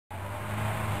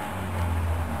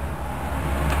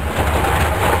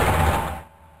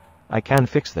I can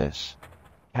fix this.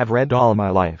 Have read all my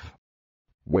life.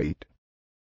 Wait.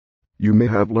 You may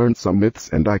have learned some myths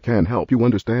and I can help you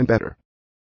understand better.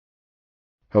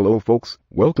 Hello folks,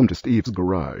 welcome to Steve's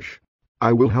Garage.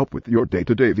 I will help with your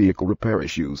day-to-day vehicle repair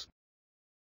issues.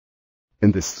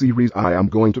 In this series I am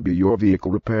going to be your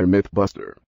vehicle repair myth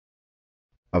buster.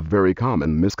 A very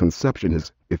common misconception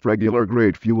is, if regular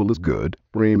grade fuel is good,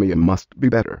 premium must be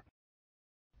better.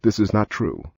 This is not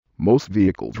true. Most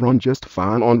vehicles run just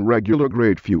fine on regular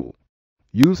grade fuel.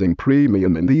 Using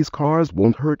premium in these cars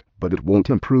won't hurt, but it won't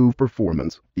improve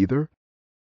performance either.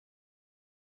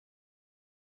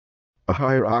 A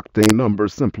higher octane number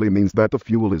simply means that the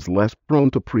fuel is less prone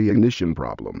to pre-ignition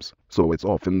problems, so it's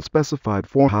often specified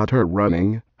for hotter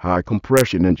running, high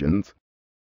compression engines.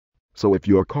 So if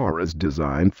your car is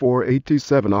designed for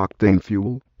 87 octane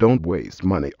fuel, don't waste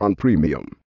money on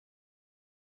premium.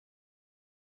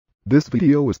 This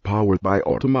video is powered by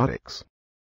Automotix.